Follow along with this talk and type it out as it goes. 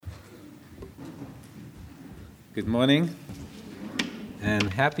Good morning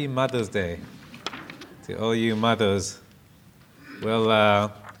and happy Mother's Day to all you mothers.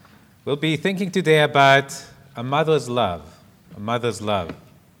 We'll be thinking today about a mother's love, and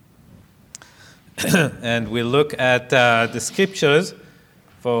we'll look at the scriptures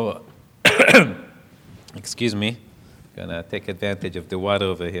for, excuse me, I'm going to take advantage of the water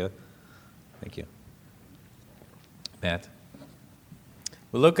over here. Thank you. Matt.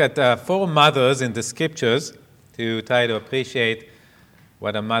 We'll look at 4 mothers in the scriptures to try to appreciate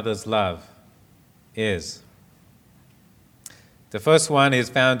what a mother's love is. The first one is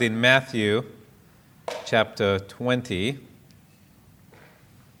found in Matthew chapter 20.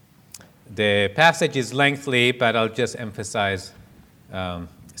 The passage is lengthy, but I'll just emphasize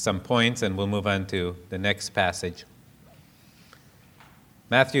some points and we'll move on to the next passage.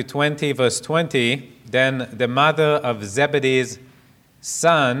 Matthew 20, verse 20, then the mother of Zebedee's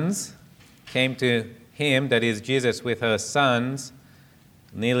sons came to him, that is Jesus, with her sons,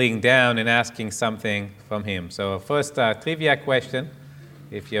 kneeling down and asking something from him. So first trivia question,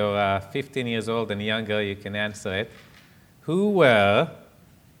 if you're 15 years old and younger, you can answer it. Who was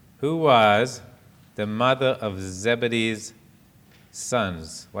the mother of Zebedee's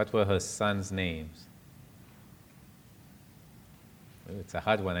sons? What were her sons' names? It's a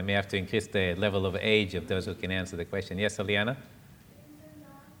hard one. I may have to increase the level of age of those who can answer the question. Yes, Eliana?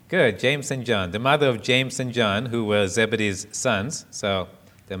 Good, James and John. The mother of James and John, who were Zebedee's sons. So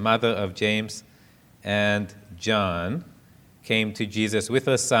the mother of James and John came to Jesus with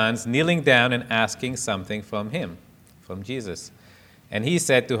her sons, kneeling down and asking something from him, from Jesus. And he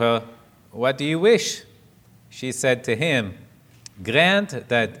said to her, "What do you wish?" She said to him, "Grant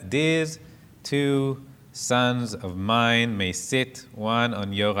that these 2 sons of mine may sit, one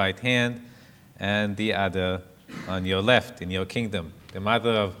on your right hand and the other on your left in your kingdom." The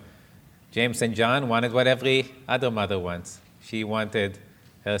mother of James and John wanted what every other mother wants. She wanted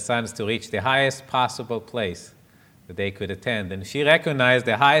her sons to reach the highest possible place that they could attend. And she recognized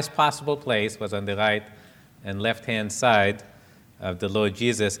the highest possible place was on the right and left-hand side of the Lord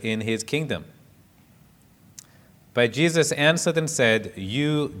Jesus in his kingdom. But Jesus answered and said,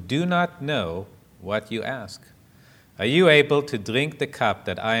 "You do not know what you ask. Are you able to drink the cup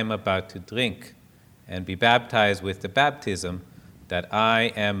that I am about to drink and be baptized with the baptism that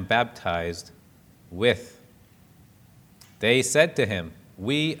I am baptized with?" They said to him,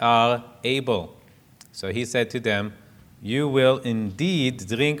 "We are able." So he said to them, "You will indeed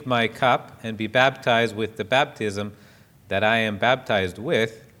drink my cup and be baptized with the baptism that I am baptized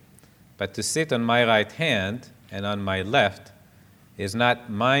with, but to sit on my right hand and on my left is not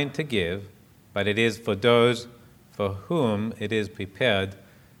mine to give, but it is for those for whom it is prepared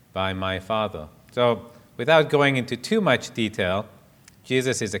by my Father." So without going into too much detail,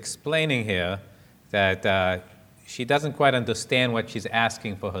 Jesus is explaining here that she doesn't quite understand what she's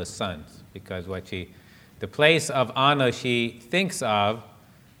asking for her sons, because the place of honor she thinks of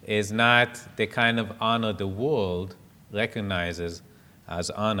is not the kind of honor the world recognizes as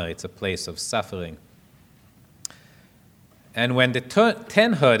honor. It's a place of suffering. And when the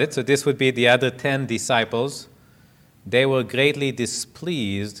 10 heard it, so this would be the other 10 disciples, they were greatly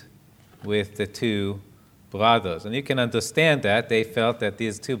displeased with the 2 brothers. And you can understand that. They felt that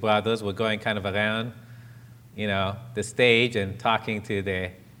these 2 brothers were going kind of around, the stage and talking to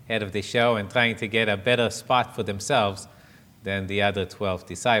the head of the show and trying to get a better spot for themselves than the other 12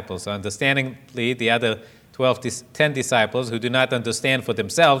 disciples. So understandably, the other 10 disciples who do not understand for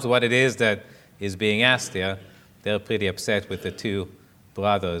themselves what it is that is being asked here, they're pretty upset with the 2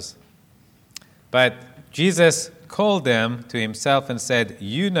 brothers. But Jesus called them to himself and said,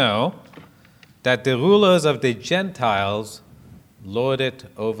 "You know that the rulers of the Gentiles lord it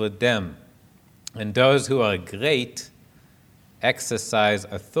over them, and those who are great exercise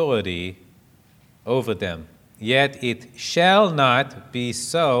authority over them. Yet it shall not be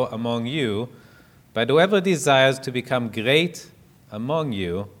so among you, but whoever desires to become great among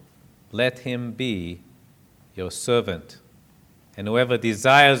you, let him be your servant. And whoever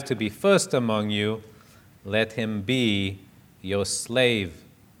desires to be first among you, let him be your slave,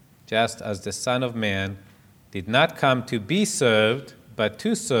 just as the Son of Man did not come to be served, but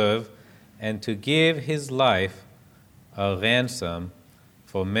to serve, and to give his life a ransom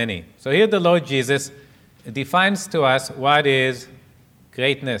for many." So here the Lord Jesus defines to us what is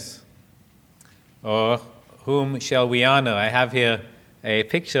greatness, or whom shall we honor. I have here a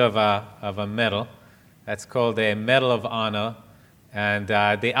picture of a medal. That's called a Medal of Honor. And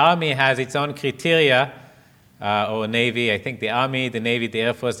the Army has its own criteria, or Navy. I think the Army, the Navy, the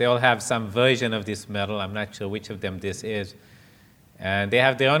Air Force, they all have some version of this medal. I'm not sure which of them this is. And they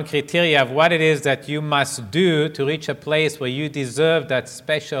have their own criteria of what it is that you must do to reach a place where you deserve that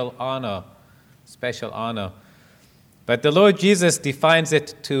special honor. Special honor. But the Lord Jesus defines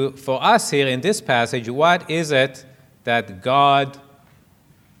it for us here in this passage. What is it that God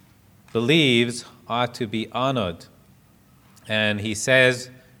believes ought to be honored? And he says,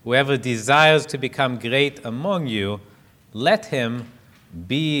 whoever desires to become great among you, let him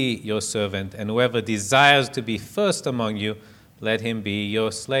be your servant. And whoever desires to be first among you, let him be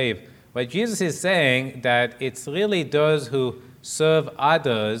your slave. What Jesus is saying, that it's really those who serve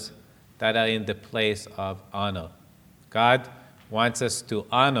others that are in the place of honor. God wants us to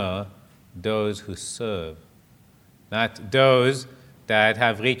honor those who serve, not those that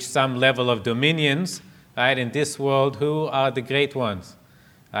have reached some level of dominions, right, in this world. Who are the great ones?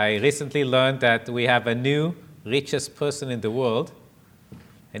 I recently learned that we have a new richest person in the world.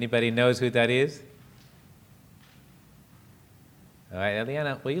 Anybody knows who that is? All right,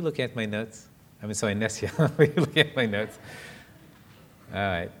 Eliana, will you look at my notes? Nesia, will you look at my notes? All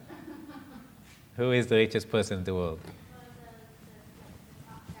right. Who is the richest person in the world?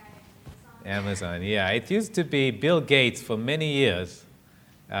 Amazon, yeah. It used to be Bill Gates for many years.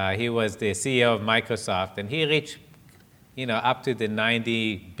 He was the CEO of Microsoft, and he reached, up to the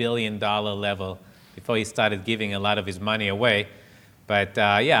 $90 billion level before he started giving a lot of his money away. But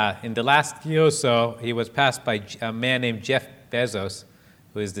in the last year or so, he was passed by a man named Jeff Bezos,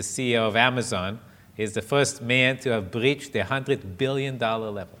 who is the CEO of Amazon. He's the first man to have breached the $100 billion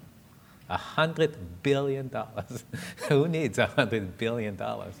level. $100 billion. Who needs $100 billion?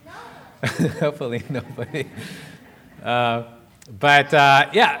 Hopefully nobody. In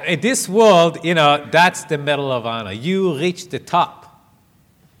this world, that's the medal of honor. You reach the top,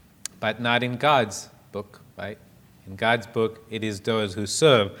 but not in God's book, right? In God's book, it is those who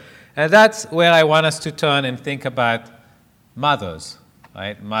serve. And that's where I want us to turn and think about mothers,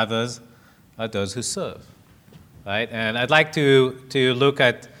 right? Mothers are those who serve, right? And I'd like to look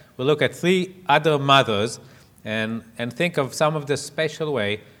at three other mothers and think of some of the special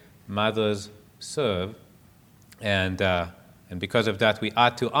way mothers serve, and because of that, we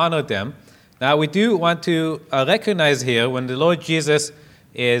ought to honor them. Now, we do want to recognize here when the Lord Jesus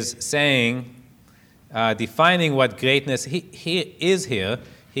is saying, defining what greatness he is here,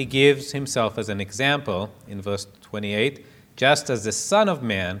 he gives himself as an example in verse 28, just as the Son of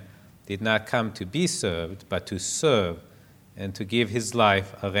Man did not come to be served, but to serve and to give his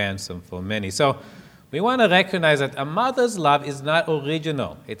life a ransom for many. So we want to recognize that a mother's love is not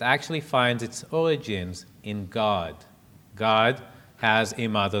original. It actually finds its origins in God. God has a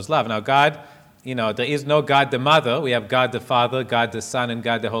mother's love. Now, God, there is no God the Mother. We have God the Father, God the Son, and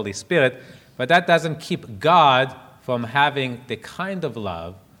God the Holy Spirit. But that doesn't keep God from having the kind of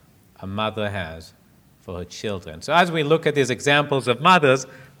love a mother has for her children. So as we look at these examples of mothers,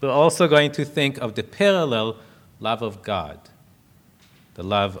 we're also going to think of the parallel love of God, the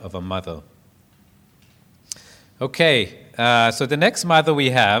love of a mother. Okay, so the next mother we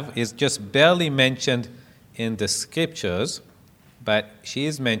have is just barely mentioned in the scriptures, but she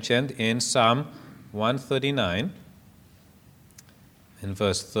is mentioned in Psalm 139 in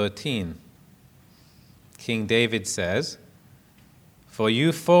verse 13. King David says, "For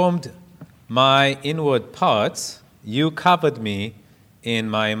you formed my inward parts, you covered me in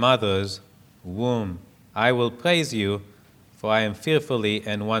my mother's womb. I will praise you, for I am fearfully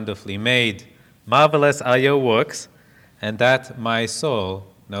and wonderfully made. Marvelous are your works, and that my soul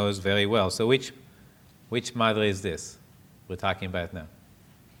knows very well." So which mother is this we're talking about now?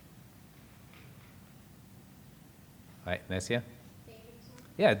 Right, Nesia?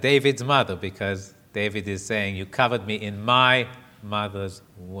 Yeah, David's mother, because David is saying, you covered me in my mother's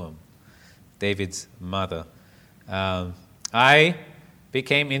womb. David's mother. I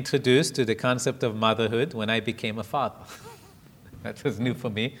became introduced to the concept of motherhood when I became a father. That was new for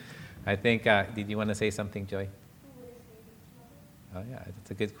me. I think, did you want to say something, Joy? Oh, yeah,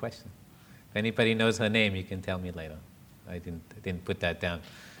 that's a good question. If anybody knows her name, you can tell me later. I didn't put that down.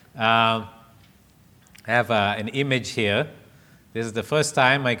 I have an image here. This is the first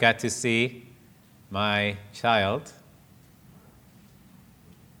time I got to see my child.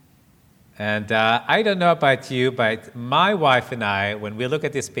 And I don't know about you, but my wife and I, when we look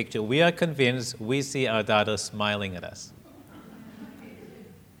at this picture, we are convinced we see our daughter smiling at us.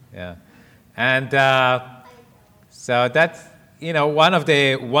 Yeah. And so that's, one of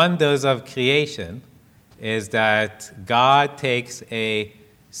the wonders of creation is that God takes a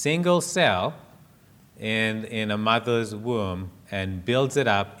single cell in a mother's womb and builds it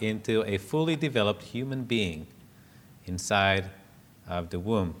up into a fully developed human being inside of the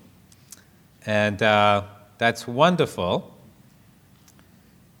womb. And that's wonderful.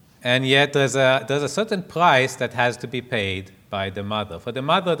 And yet there's a certain price that has to be paid by the mother. For the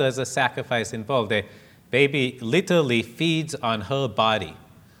mother, there's a sacrifice involved. The baby literally feeds on her body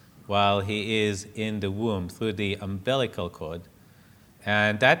while he is in the womb through the umbilical cord.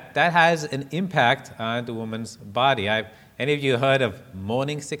 And that has an impact on the woman's body. Any of you heard of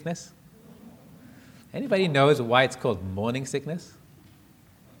morning sickness? Anybody knows why it's called morning sickness?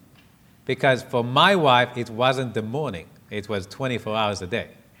 Because for my wife, it wasn't the morning. It was 24 hours a day.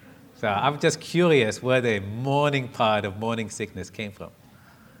 So I'm just curious where the morning part of morning sickness came from.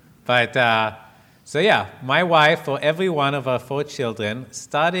 But, my wife, for every one of our 4 children,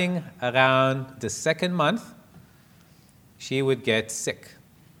 starting around the 2nd month, she would get sick.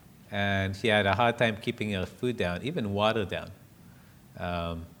 And she had a hard time keeping her food down, even water down,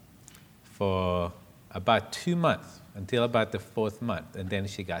 for about 2 months, until about the 4th month. And then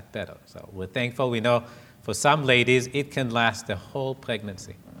she got better. So we're thankful. We know for some ladies, it can last the whole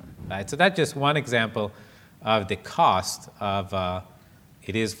pregnancy. Right? So that's just one example of the cost of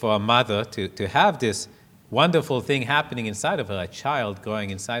it is for a mother to have this wonderful thing happening inside of her. A child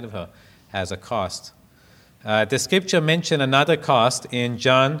growing inside of her has a cost. The scripture mentioned another cost in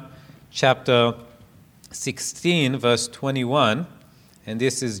John chapter 16, verse 21. And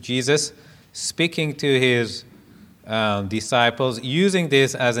this is Jesus speaking to his disciples, using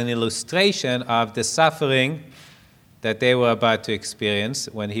this as an illustration of the suffering that they were about to experience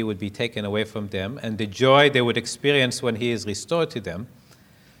when he would be taken away from them, and the joy they would experience when he is restored to them.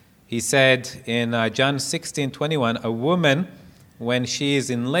 He said in John 16:21, a woman, when she is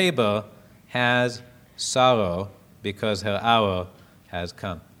in labor, has sorrow because her hour has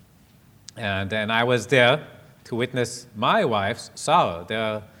come. And I was there to witness my wife's sorrow.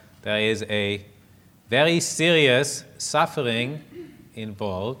 There is a very serious suffering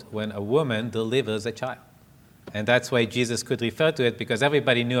involved when a woman delivers a child. And that's why Jesus could refer to it, because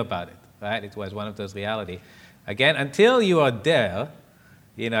everybody knew about it, right? It was one of those realities. Again, until you are there,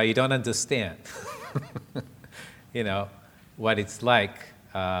 you don't understand, what it's like.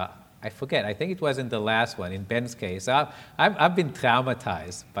 I forget, I think it was in the last one, in Ben's case. I've been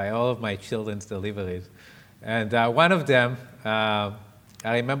traumatized by all of my children's deliveries. And one of them, I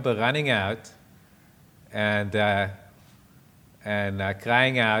remember running out and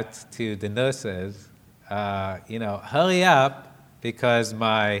crying out to the nurses, hurry up, because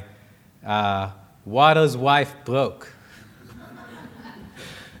my water's wife broke.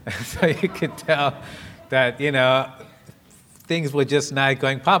 So you could tell that, things were just not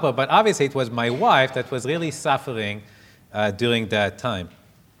going proper. But obviously it was my wife that was really suffering during that time.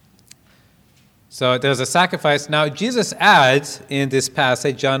 So there's a sacrifice. Now Jesus adds in this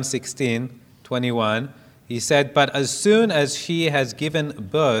passage, John 16:21, he said, but as soon as she has given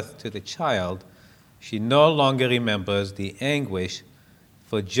birth to the child, she no longer remembers the anguish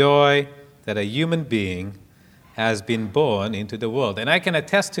for joy that a human being has been born into the world. And I can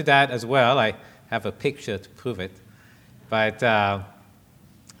attest to that as well. I have a picture to prove it. But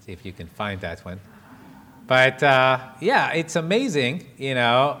see if you can find that one. But it's amazing,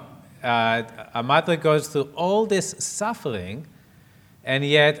 a mother goes through all this suffering, and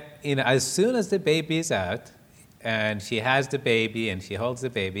yet, as soon as the baby is out, and she has the baby and she holds the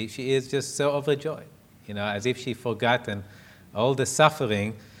baby, she is just so overjoyed, as if she'd forgotten all the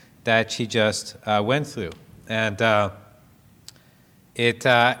suffering that she just went through. And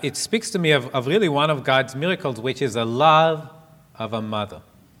it speaks to me of really one of God's miracles, which is the love of a mother,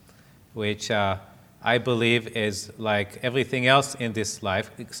 which I believe is like everything else in this life,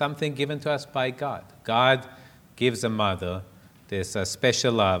 something given to us by God. God gives a mother this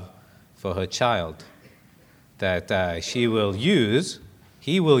special love for her child that he will use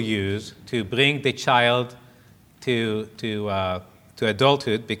to bring the child to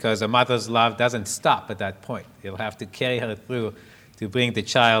adulthood, because a mother's love doesn't stop at that point. He'll have to carry her through to bring the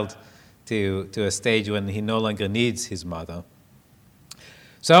child to a stage when he no longer needs his mother.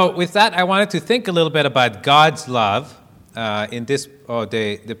 So with that, I wanted to think a little bit about God's love in this, or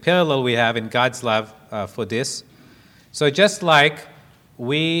the parallel we have in God's love for this. So just like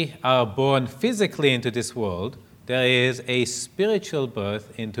we are born physically into this world, there is a spiritual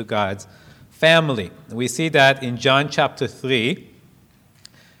birth into God's family. We see that in John chapter 3.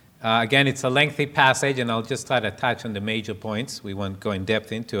 Again, it's a lengthy passage, and I'll just try to touch on the major points. We won't go in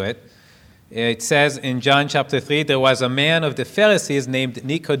depth into it. It says in John chapter 3, there was a man of the Pharisees named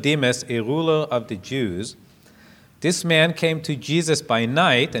Nicodemus, a ruler of the Jews. This man came to Jesus by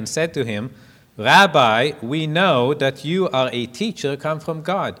night and said to him, Rabbi, we know that you are a teacher come from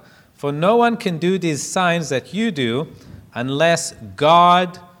God, for no one can do these signs that you do unless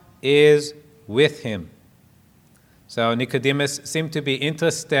God is with him. So Nicodemus seemed to be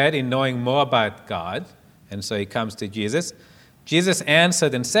interested in knowing more about God, and so he comes to Jesus. Jesus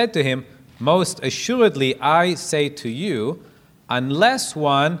answered and said to him, "Most assuredly I say to you, unless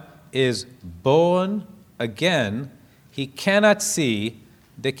one is born again, he cannot see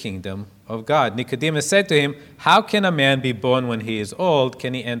the kingdom of God." Nicodemus said to him, "How can a man be born when he is old?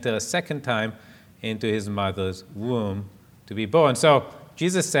 Can he enter a second time into his mother's womb to be born?" So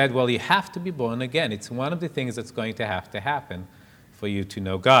Jesus said, well, you have to be born again. It's one of the things that's going to happen for you to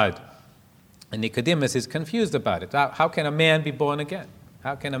know God. And Nicodemus is confused about it. How can a man be born again?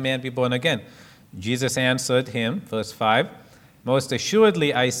 How can a man be born again? Jesus answered him, verse 5, "Most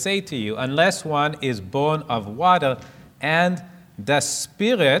assuredly I say to you, unless one is born of water and the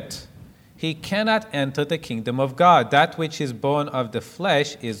Spirit, he cannot enter the kingdom of God. That which is born of the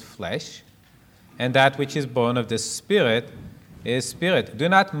flesh is flesh, and that which is born of the Spirit is spirit. Do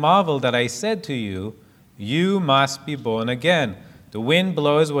not marvel that I said to you, you must be born again. The wind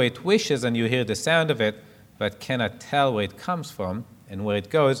blows where it wishes, and you hear the sound of it, but cannot tell where it comes from and where it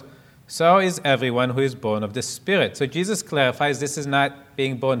goes. So is everyone who is born of the Spirit." So Jesus clarifies this is not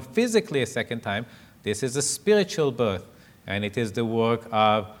being born physically a second time. This is a spiritual birth, and it is the work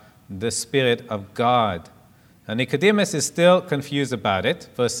of the Spirit of God. Now Nicodemus is still confused about it.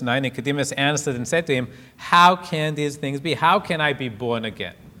 Verse 9, Nicodemus answered and said to him, "How can these things be? How can I be born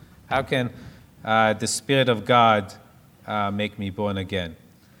again? How can the Spirit of God make me born again?"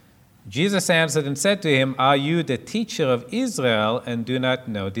 Jesus answered and said to him, "Are you the teacher of Israel and do not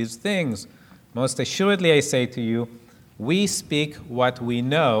know these things? Most assuredly I say to you, we speak what we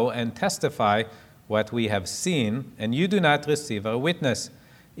know and testify what we have seen, and you do not receive our witness.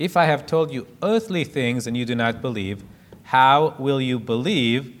 If I have told you earthly things and you do not believe, how will you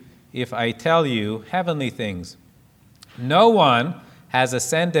believe if I tell you heavenly things? No one has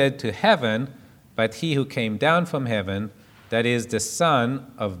ascended to heaven but he who came down from heaven, that is the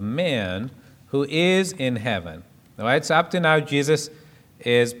Son of Man who is in heaven." All right, so up to now, Jesus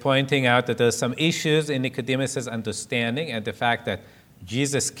is pointing out that there's some issues in Nicodemus' understanding and the fact that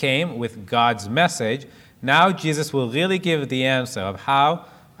Jesus came with God's message. Now Jesus will really give the answer of how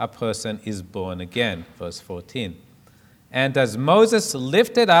a person is born again. Verse 14. "And as Moses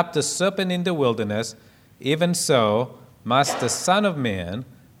lifted up the serpent in the wilderness, even so must the Son of Man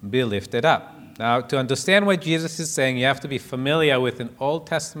be lifted up." Now, to understand what Jesus is saying, you have to be familiar with an Old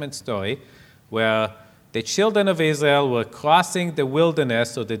Testament story where the children of Israel were crossing the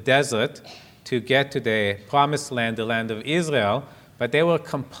wilderness or the desert to get to the promised land, the land of Israel, but they were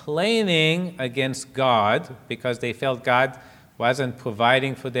complaining against God because they felt God wasn't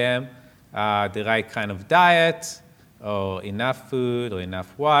providing for them the right kind of diet or enough food or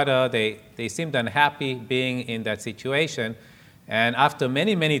enough water. They seemed unhappy being in that situation. And after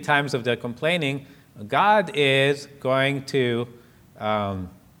many, many times of their complaining, God is going to,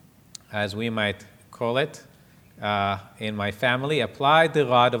 as we might call it in my family, apply the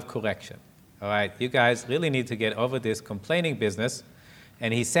rod of correction. All right, you guys really need to get over this complaining business.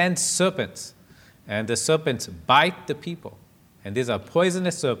 And he sends serpents, and the serpents bite the people. And these are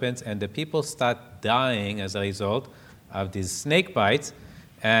poisonous serpents, and the people start dying as a result of these snake bites.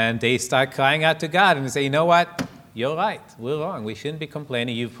 And they start crying out to God, and they say, "You know what? You're right. We're wrong. We shouldn't be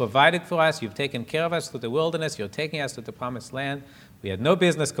complaining. You've provided for us. You've taken care of us through the wilderness. You're taking us to the promised land. We had no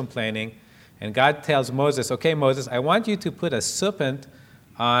business complaining." And God tells Moses, "Okay, Moses, I want you to put a serpent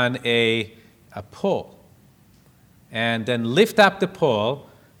on a pole. And then lift up the pole,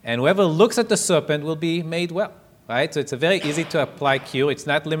 and whoever looks at the serpent will be made well." Right? So it's a very easy to apply cure. It's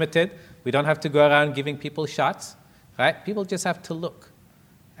not limited. We don't have to go around giving people shots. Right? People just have to look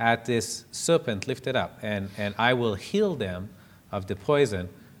at this serpent lifted up, and I will heal them of the poison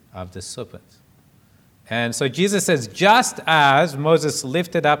of the serpent. And so Jesus says, just as Moses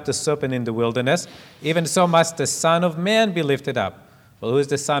lifted up the serpent in the wilderness, even so must the Son of Man be lifted up. Well, who is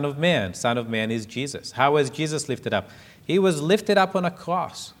the Son of Man? Son of Man is Jesus. How was Jesus lifted up? He was lifted up on a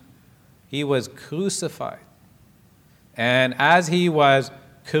cross. He was crucified. And as he was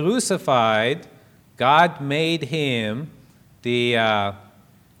crucified, God made him the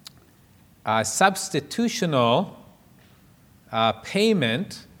substitutional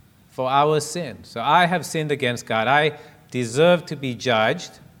payment for our sin. So I have sinned against God. I deserve to be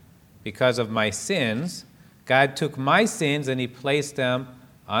judged because of my sins. God took my sins and he placed them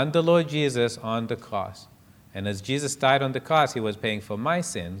on the Lord Jesus on the cross. And as Jesus died on the cross, he was paying for my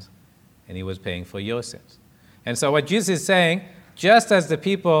sins and he was paying for your sins. And so what Jesus is saying, just as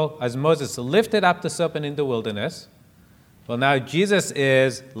Moses lifted up the serpent in the wilderness, well, now Jesus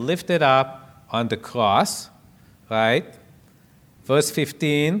is lifted up on the cross, right? Verse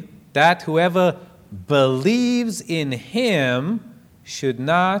 15, that whoever believes in him should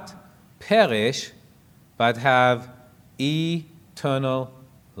not perish, but have eternal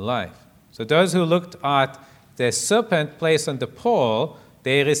life. So those who looked at the serpent placed on the pole,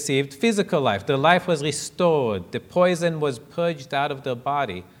 they received physical life. Their life was restored. The poison was purged out of their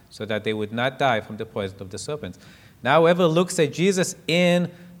body so that they would not die from the poison of the serpents. Now whoever looks at Jesus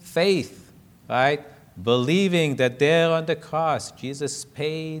in faith, right, believing that there on the cross, Jesus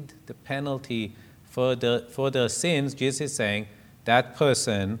paid the penalty for their sins, Jesus is saying that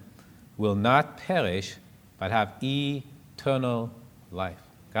person will not perish, but have eternal life.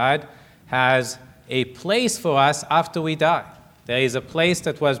 God has a place for us after we die. There is a place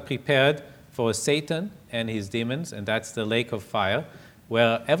that was prepared for Satan and his demons, and that's the lake of fire,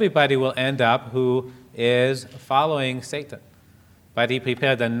 where everybody will end up who is following Satan. But he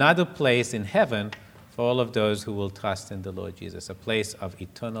prepared another place in heaven for all of those who will trust in the Lord Jesus, a place of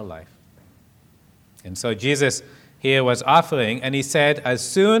eternal life. And so Jesus here was offering, and he said, as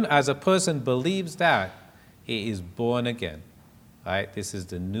soon as a person believes that, he is born again. Right? This is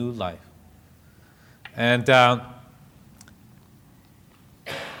the new life. And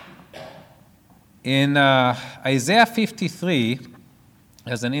in Isaiah 53,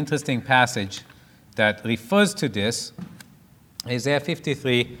 there's an interesting passage that refers to this. Isaiah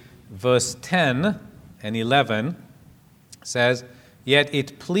 53, verse 10 and 11 says, "Yet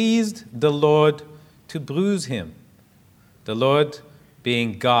it pleased the Lord to bruise him." The Lord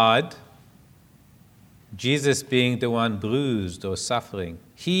being God, Jesus being the one bruised or suffering.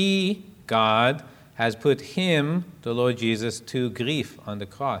 He, God, has put him, the Lord Jesus, to grief on the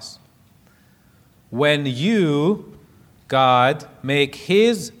cross. When you, God, make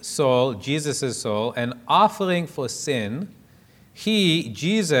his soul, Jesus' soul, an offering for sin, he,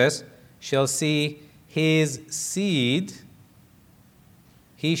 Jesus, shall see his seed.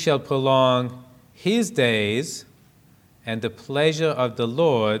 He shall prolong his days, and the pleasure of the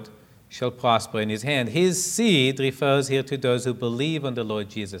Lord shall prosper in his hand. His seed refers here to those who believe on the Lord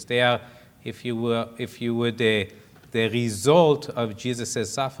Jesus. They are, if you would, the result of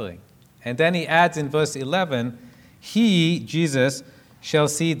Jesus' suffering. And then he adds in verse 11, he, Jesus, shall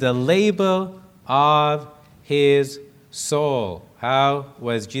see the labor of his soul. How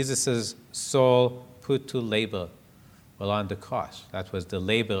was Jesus' soul put to labor? Well, on the cross. That was the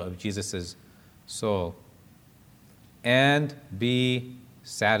labor of Jesus' soul. And be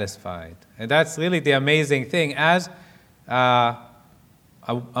satisfied. And that's really the amazing thing. As a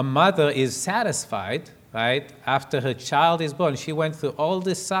mother is satisfied, right, after her child is born, she went through all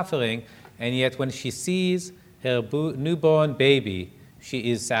this suffering, and yet when she sees her newborn baby,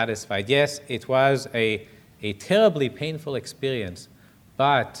 she is satisfied. Yes, it was a terribly painful experience,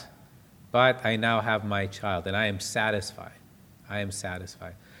 but I now have my child, and I am satisfied. I am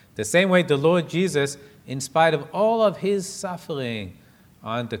satisfied. The same way the Lord Jesus, in spite of all of his suffering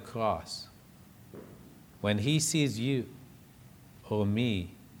on the cross, when he sees you or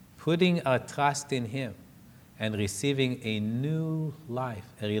me putting our trust in him and receiving a new life,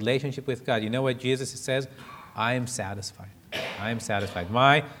 a relationship with God, you know what Jesus says? I am satisfied. I am satisfied.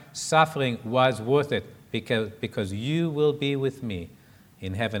 My suffering was worth it because you will be with me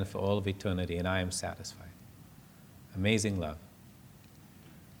in heaven for all of eternity, and I am satisfied. Amazing love.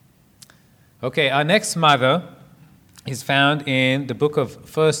 Okay, our next mother is found in the book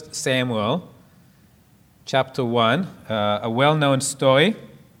of 1 Samuel, chapter 1, a well-known story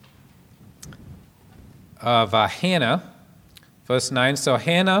of Hannah. Verse 9, so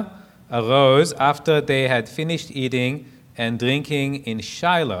Hannah arose after they had finished eating and drinking in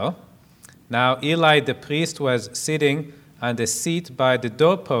Shiloh. Now Eli the priest was sitting on the seat by the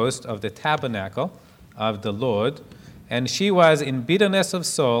doorpost of the tabernacle of the Lord, and she was in bitterness of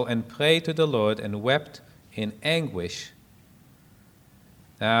soul and prayed to the Lord and wept in anguish.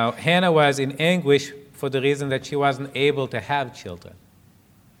 Now, Hannah was in anguish for the reason that she wasn't able to have children.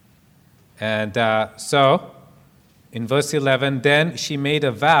 And so, in verse 11, then she made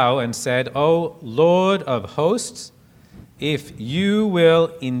a vow and said, O Lord of hosts, if you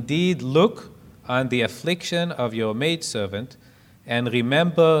will indeed look on the affliction of your maidservant and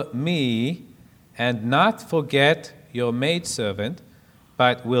remember me and not forget your maidservant,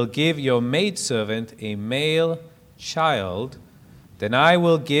 but will give your maidservant a male child, then I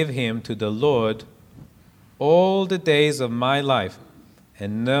will give him to the Lord all the days of my life,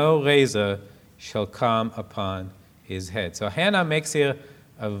 and no razor shall come upon his head. So Hannah makes here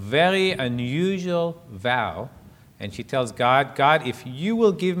a very unusual vow, and she tells God, God, if you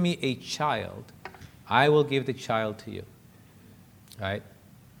will give me a child, I will give the child to you. Right?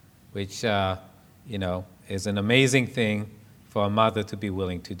 Which, is an amazing thing for a mother to be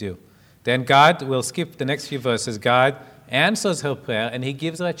willing to do. Then God, we'll skip the next few verses, God answers her prayer and he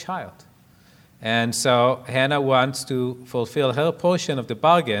gives her a child. And so Hannah wants to fulfill her portion of the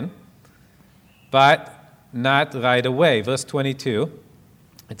bargain, but not right away. Verse 22,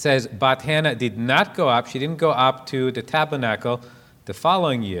 it says, but Hannah did not go up. She didn't go up to the tabernacle the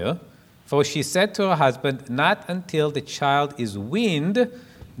following year, for she said to her husband, not until the child is weaned,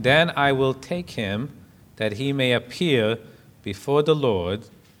 then I will take him, that he may appear before the Lord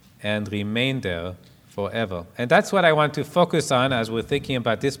and remain there forever. And that's what I want to focus on as we're thinking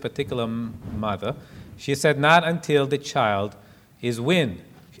about this particular mother. She said, not until the child is weaned.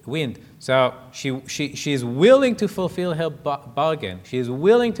 So she is willing to fulfill her bargain. She is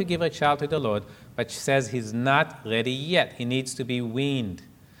willing to give her child to the Lord, but she says he's not ready yet. He needs to be weaned.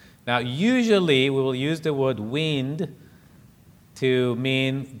 Now, usually we will use the word weaned to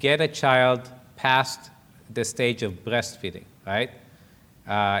mean get a child past the stage of breastfeeding, right?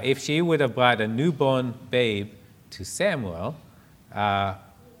 If she would have brought a newborn babe to Samuel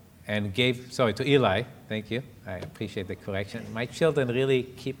and to Eli, thank you, I appreciate the correction. My children really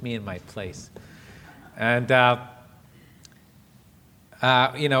keep me in my place. And,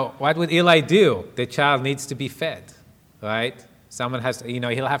 what would Eli do? The child needs to be fed, right? Someone has to,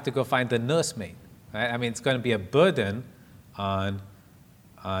 he'll have to go find the nursemaid, right? I mean, it's going to be a burden on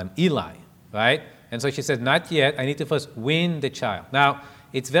Eli, right? And so she said, not yet, I need to first wean the child. Now,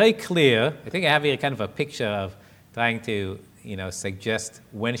 it's very clear, I think I have here kind of a picture of trying to, suggest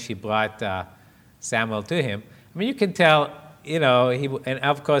when she brought Samuel to him. I mean, you can tell, and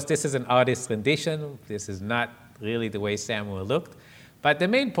of course, this is an artist's rendition. This is not really the way Samuel looked. But the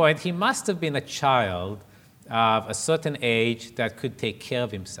main point, he must have been a child of a certain age that could take care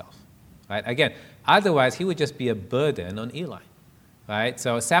of himself, right? Again, otherwise, he would just be a burden on Eli, right?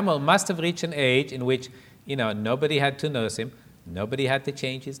 So Samuel must have reached an age in which, nobody had to nurse him. Nobody had to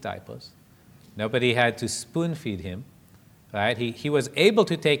change his diapers. Nobody had to spoon feed him, right? He was able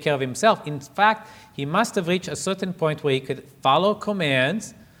to take care of himself. In fact, he must have reached a certain point where he could follow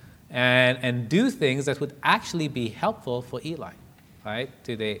commands and do things that would actually be helpful for Eli, right,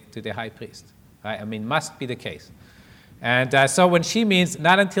 to the high priest, right? I mean, must be the case. And so when she means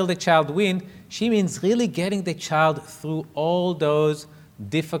not until the child weaned, she means really getting the child through all those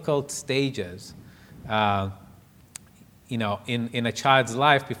difficult stages in a child's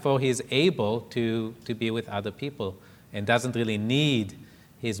life before he is able to be with other people and doesn't really need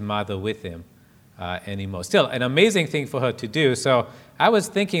his mother with him anymore. Still, an amazing thing for her to do. So I was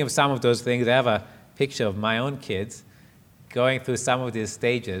thinking of some of those things. I have a picture of my own kids going through some of these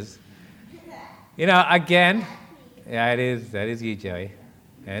stages. Again, yeah, that is you, Joey.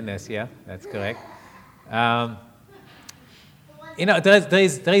 And Nessia, that's correct.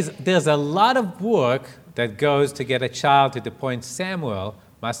 There's a lot of work that goes to get a child to the point Samuel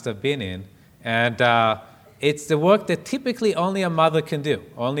must have been in. And it's the work that typically only a mother can do.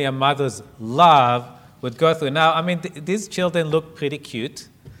 Only a mother's love would go through. Now, I mean, these children look pretty cute,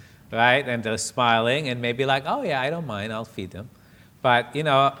 right? And they're smiling and maybe like, oh yeah, I don't mind, I'll feed them. But,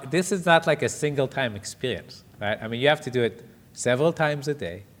 this is not like a single-time experience, right? I mean, you have to do it several times a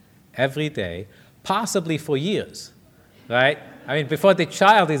day, every day, possibly for years, right? I mean, before the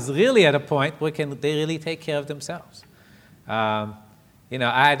child is really at a point where they really take care of themselves. I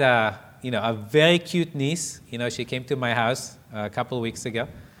had a very cute niece. She came to my house a couple of weeks ago,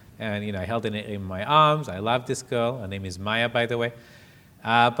 and I held her in my arms. I love this girl. Her name is Maya, by the way.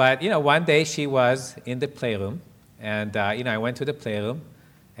 But one day she was in the playroom, and I went to the playroom,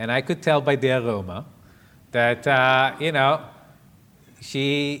 and I could tell by the aroma that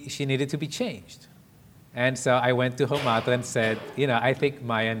she needed to be changed. And so I went to her mother and said, I think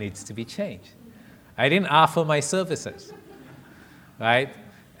Maya needs to be changed. I didn't offer my services, right?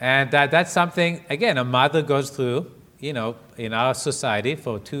 And that's something, again, a mother goes through, in our society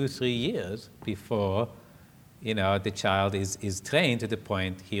for 2-3 years before, the child is trained to the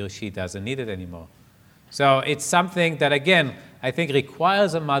point he or she doesn't need it anymore. So it's something that, again, I think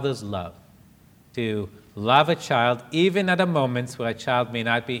requires a mother's love, to love a child even at the moments where a child may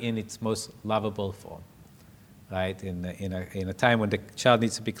not be in its most lovable form, right, in a time when the child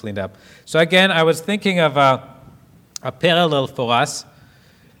needs to be cleaned up. So again, I was thinking of a parallel for us.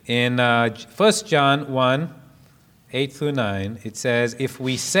 In 1 John 1, 8 through 9, it says, if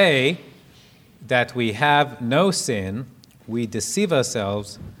we say that we have no sin, we deceive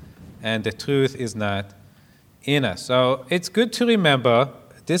ourselves, and the truth is not in us. So it's good to remember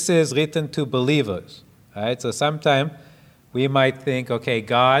this is written to believers, right? So sometimes we might think, okay,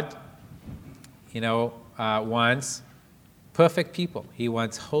 God, wants perfect people. He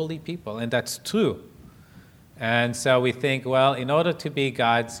wants holy people, and that's true. And so we think, well, in order to be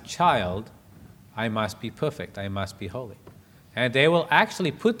God's child, I must be perfect, I must be holy. And they will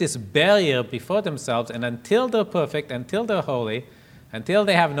actually put this barrier before themselves, and until they're perfect, until they're holy, until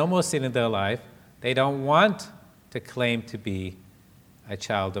they have no more sin in their life, they don't want to claim to be a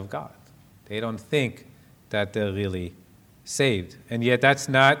child of God. They don't think that they're really saved. And yet that's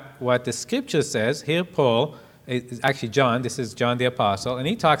not what the scripture says. Here Paul, actually John, this is John the Apostle, and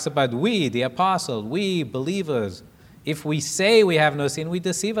he talks about we, the apostle, we believers. If we say we have no sin, we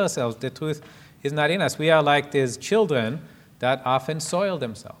deceive ourselves. The truth is not in us. We are like these children that often soil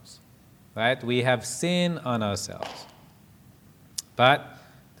themselves, right? We have sin on ourselves. But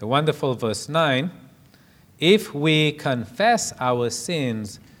the wonderful verse 9, if we confess our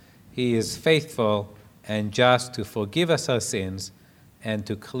sins, he is faithful and just to forgive us our sins and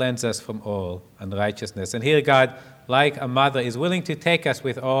to cleanse us from all unrighteousness. And here God, like a mother, is willing to take us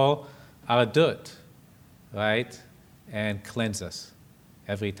with all our dirt, right, and cleanse us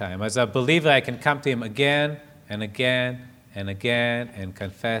every time. As a believer, I can come to him again and again and again and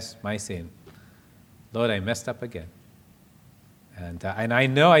confess my sin. Lord, I messed up again. And I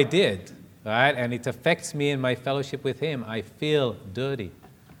know I did, right? And it affects me in my fellowship with him. I feel dirty.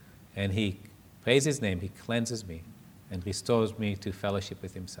 And he, praise his name, he cleanses me and restores me to fellowship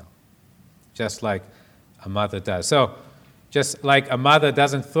with himself, just like a mother does. So, just like a mother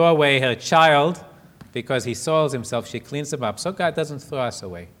doesn't throw away her child because he soils himself, she cleans him up. So God doesn't throw us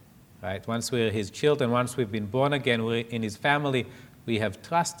away, right? Once we're his children, once we've been born again, we're in his family, we have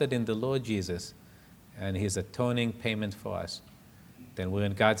trusted in the Lord Jesus and his atoning payment for us. Then we're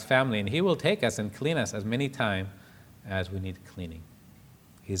in God's family, and he will take us and clean us as many times as we need cleaning.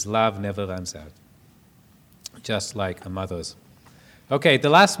 His love never runs out, just like a mother's. Okay, the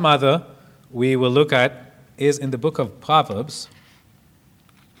last mother we will look at is in the book of Proverbs.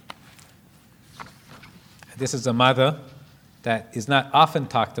 This is a mother that is not often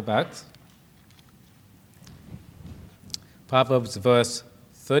talked about. Proverbs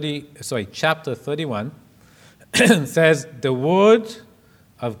chapter 31 says, the word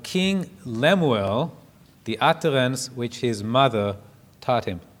of King Lemuel, the utterance which his mother taught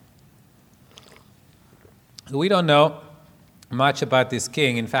him. We don't know much about this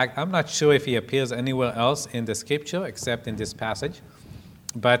king. In fact, I'm not sure if he appears anywhere else in the scripture except in this passage.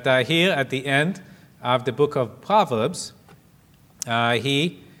 But here at the end of the book of Proverbs,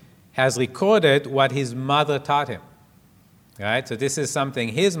 he has recorded what his mother taught him. Right? So this is something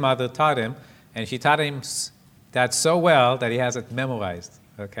his mother taught him, and she taught him that so well that he has it memorized.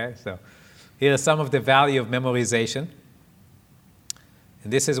 Okay? So here's some of the value of memorization.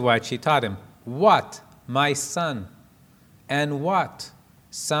 And this is what she taught him. What, my son? And what,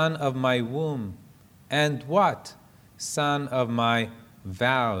 son of my womb? And what, son of my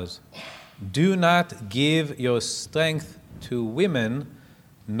vows? Do not give your strength to women,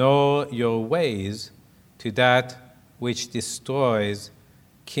 nor your ways to that which destroys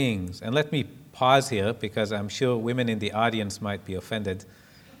kings. And let me pause here, because I'm sure women in the audience might be offended.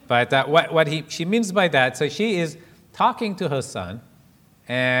 But she means by that, so she is talking to her son,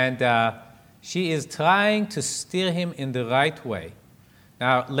 and she is trying to steer him in the right way.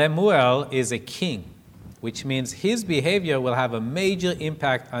 Now, Lemuel is a king, which means his behavior will have a major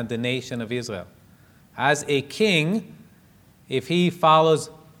impact on the nation of Israel. As a king, if he follows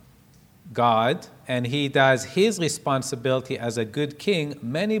God and he does his responsibility as a good king,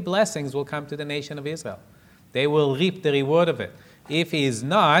 many blessings will come to the nation of Israel. They will reap the reward of it. If he is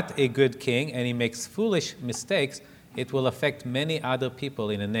not a good king and he makes foolish mistakes, it will affect many other people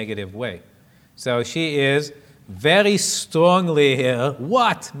in a negative way. So she is very strongly here,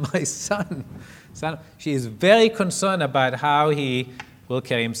 what, my son? She is very concerned about how he will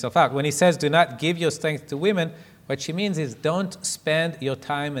carry himself out. When he says, do not give your strength to women, what she means is don't spend your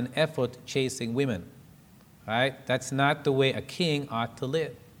time and effort chasing women. Right? That's not the way a king ought to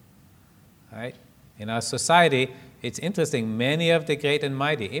live. Right? In our society, it's interesting, many of the great and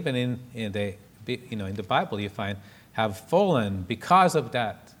mighty, even in the Bible you find, have fallen because of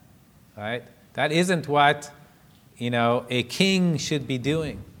that. Right? That isn't what a king should be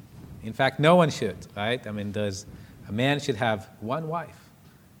doing. In fact, no one should, right? I mean, a man should have one wife,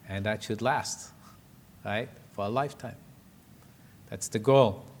 and that should last, right, for a lifetime. That's the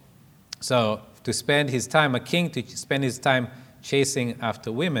goal. So to spend his time, a king to spend his time chasing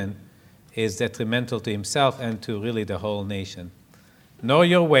after women is detrimental to himself and to really the whole nation. Know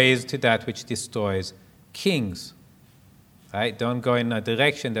your ways to that which destroys kings, right? Don't go in a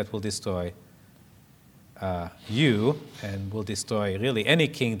direction that will destroy you and will destroy really any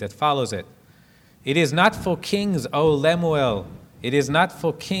king that follows it. It is not for kings, O Lemuel. It is not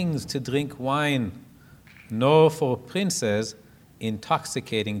for kings to drink wine, nor for princes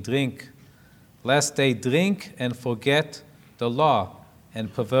intoxicating drink, lest they drink and forget the law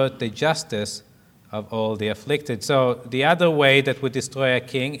and pervert the justice of all the afflicted. So the other way that would destroy a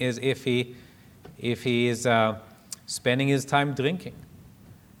king is if he is spending his time drinking,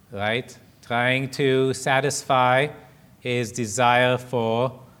 right? Trying to satisfy his desire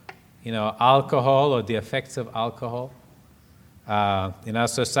for, alcohol or the effects of alcohol. In our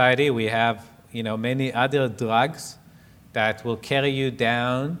society, we have, many other drugs that will carry you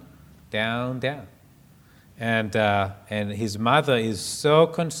down, down, down. And his mother is so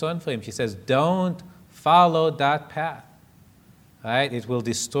concerned for him. She says, don't follow that path, right? It will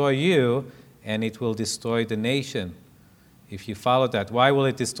destroy you, and it will destroy the nation if you follow that. Why will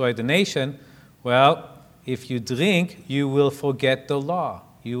it destroy the nation? Well, if you drink, you will forget the law.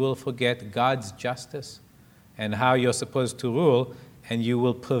 You will forget God's justice and how you're supposed to rule, and you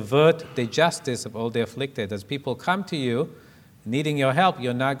will pervert the justice of all the afflicted. As people come to you needing your help,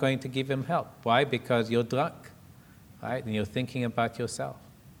 you're not going to give them help. Why? Because you're drunk, right? And you're thinking about yourself.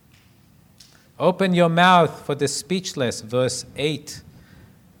 Open your mouth for the speechless, verse 8,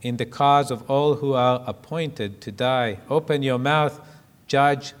 in the cause of all who are appointed to die. Open your mouth,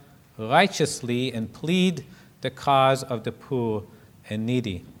 judge righteously, and plead the cause of the poor and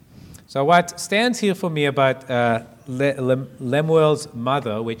needy. So what stands here for me about Lemuel's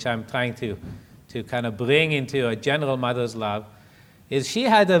mother, which I'm trying to kind of bring into a general mother's love, is she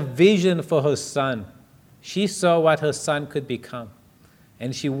had a vision for her son. She saw what her son could become,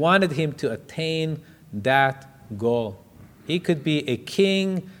 and she wanted him to attain that goal. He could be a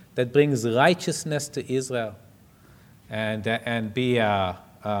king that brings righteousness to Israel and be a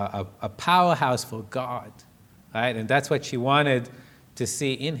powerhouse for God, right? And that's what she wanted to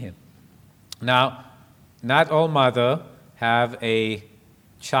see in him. Now, not all mothers have a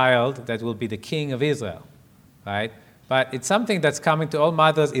child that will be the king of Israel, right? But it's something that's coming to all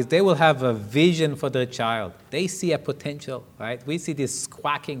mothers is they will have a vision for their child. They see a potential, right? We see this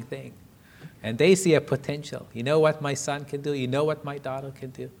squawking thing, and they see a potential. You know what my son can do? You know what my daughter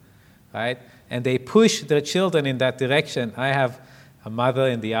can do, right? And they push their children in that direction. I have a mother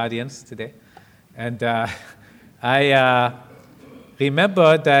in the audience today, and I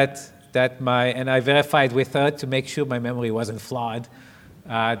remember that I verified with her to make sure my memory wasn't flawed,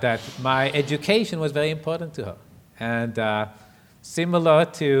 that my education was very important to her. And similar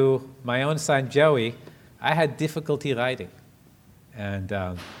to my own son Joey, I had difficulty writing. And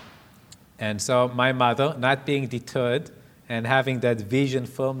so my mother, not being deterred and having that vision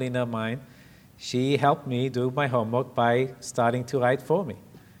firmly in her mind, she helped me do my homework by starting to write for me.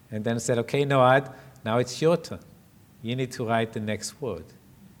 And then said, okay, Noad, now it's your turn. You need to write the next word,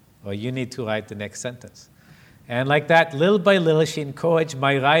 or you need to write the next sentence. And like that, little by little, she encouraged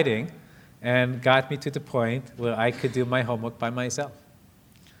my writing and got me to the point where I could do my homework by myself.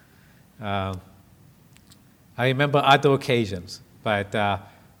 I remember other occasions, but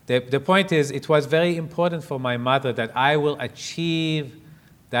the point is, it was very important for my mother that I will achieve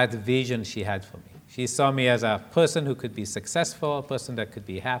that vision she had for me. She saw me as a person who could be successful, a person that could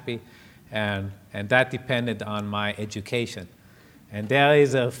be happy, and that depended on my education. And there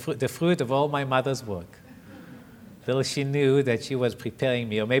is the fruit of all my mother's work. Till she knew that she was preparing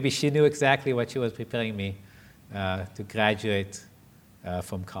me, or maybe she knew exactly what she was preparing me to graduate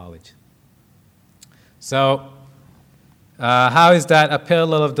from college. So, how is that a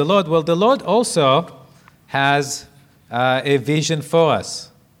parallel of the Lord? Well, the Lord also has a vision for us,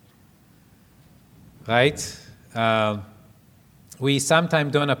 right? We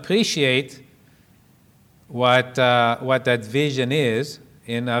sometimes don't appreciate what that vision is.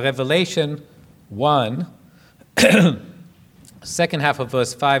 In Revelation 1, second half of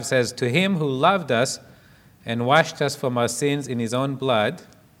verse 5 says, to him who loved us and washed us from our sins in his own blood.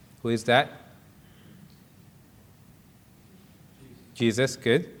 Who is that? Jesus,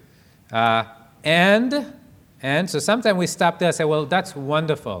 good. And so sometimes we stop there and say, well, that's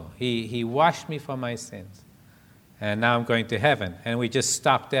wonderful. He washed me from my sins. And now I'm going to heaven. And we just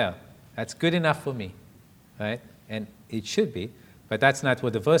stop there. That's good enough for me, right? And it should be, but that's not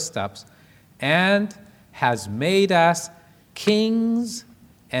where the verse stops. And has made us kings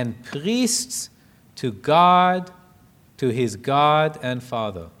and priests to God, to his God and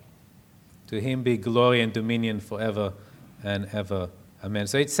Father. To him be glory and dominion forever and ever. Amen.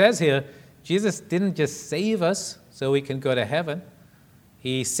 So it says here, Jesus didn't just save us so we can go to heaven.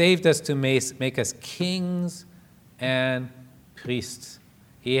 He saved us to make us kings and priests.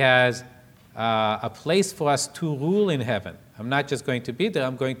 He has a place for us to rule in heaven. I'm not just going to be there,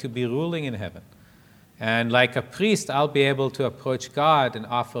 I'm going to be ruling in heaven. And like a priest, I'll be able to approach God and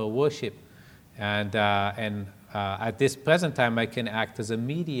offer worship And at this present time, I can act as a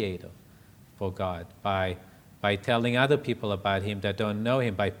mediator for God by telling other people about him that don't know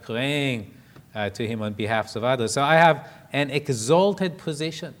him, by praying to him on behalf of others. So I have an exalted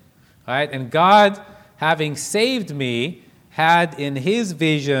position, right? And God, having saved me, had in his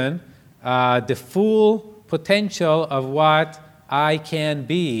vision the full potential of what I can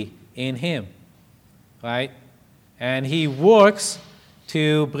be in him, right? And he works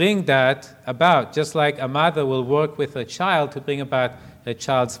to bring that about, just like a mother will work with a child to bring about the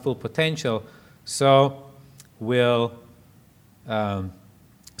child's full potential. So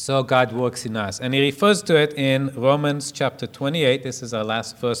God works in us. And he refers to it in Romans chapter 28. This is our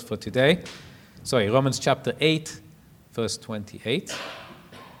last verse for today. Romans chapter 8, verse 28.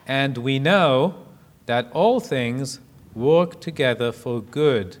 And we know that all things work together for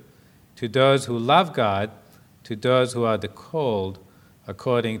good to those who love God, to those who are the called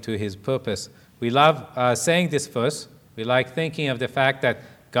according to his purpose. We love saying this verse. We like thinking of the fact that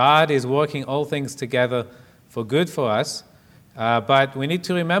God is working all things together for good for us. But we need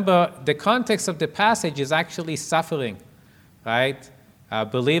to remember the context of the passage is actually suffering, right?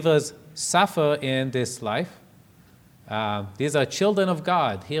 Believers suffer in this life. These are children of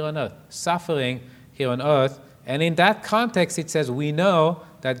God here on earth, suffering here on earth. And in that context, it says we know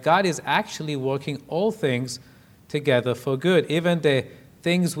that God is actually working all things together for good. Even the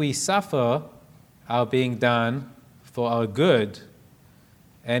things we suffer are being done for our good.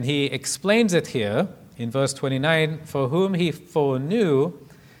 And he explains it here in verse 29, for whom he foreknew,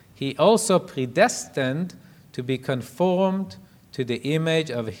 he also predestined to be conformed to the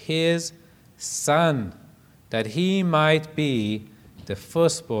image of his Son, that he might be the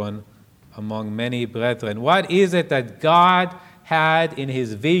firstborn among many brethren. What is it that God had in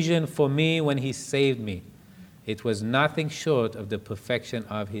his vision for me when he saved me? It was nothing short of the perfection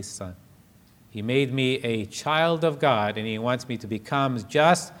of his Son. He made me a child of God, and he wants me to become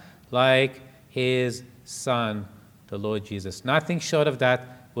just like his Son, the Lord Jesus. Nothing short of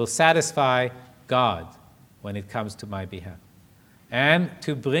that will satisfy God when it comes to my behalf. And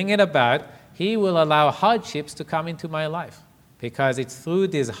to bring it about, he will allow hardships to come into my life, because it's through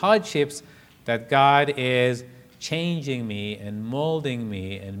these hardships that God is changing me and molding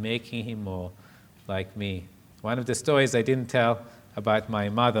me and making him more like me. One of the stories I didn't tell about my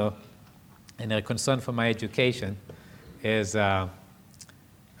mother and her concern for my education is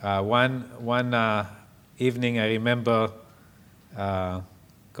one evening I remember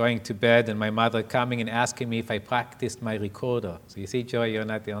going to bed and my mother coming and asking me if I practiced my recorder. So you see, Joy, you're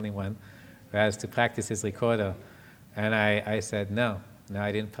not the only one who has to practice his recorder. And I said, no,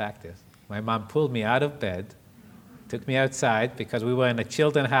 I didn't practice. My mom pulled me out of bed, took me outside, because we were in a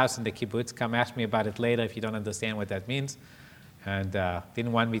children's house in the kibbutz. Come ask me about it later if you don't understand what that means. And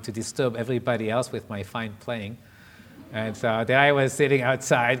didn't want me to disturb everybody else with my fine playing. And so there I was sitting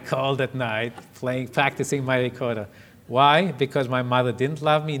outside, cold at night, practicing my recorder. Why? Because my mother didn't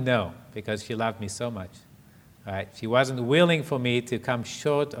love me? No, because she loved me so much. Right? She wasn't willing for me to come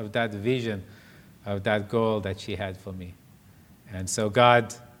short of that vision, of that goal that she had for me. And so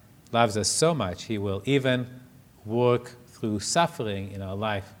God loves us so much, he will even work through suffering in our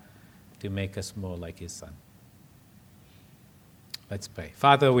life to make us more like his Son. Let's pray.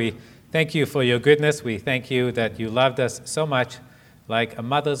 Father, we thank you for your goodness. We thank you that you loved us so much, like a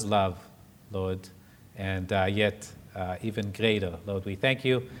mother's love, Lord, and yet even greater. Lord, we thank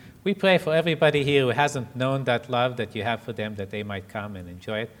you. We pray for everybody here who hasn't known that love that you have for them, that they might come and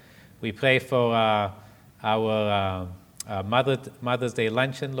enjoy it. We pray for our Mother's Day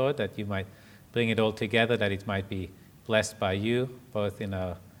luncheon, Lord, that you might bring it all together, that it might be blessed by you, both in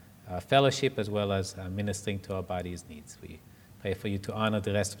our fellowship as well as ministering to our body's needs. We pray for you to honor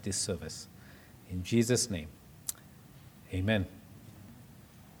the rest of this service. In Jesus' name, amen.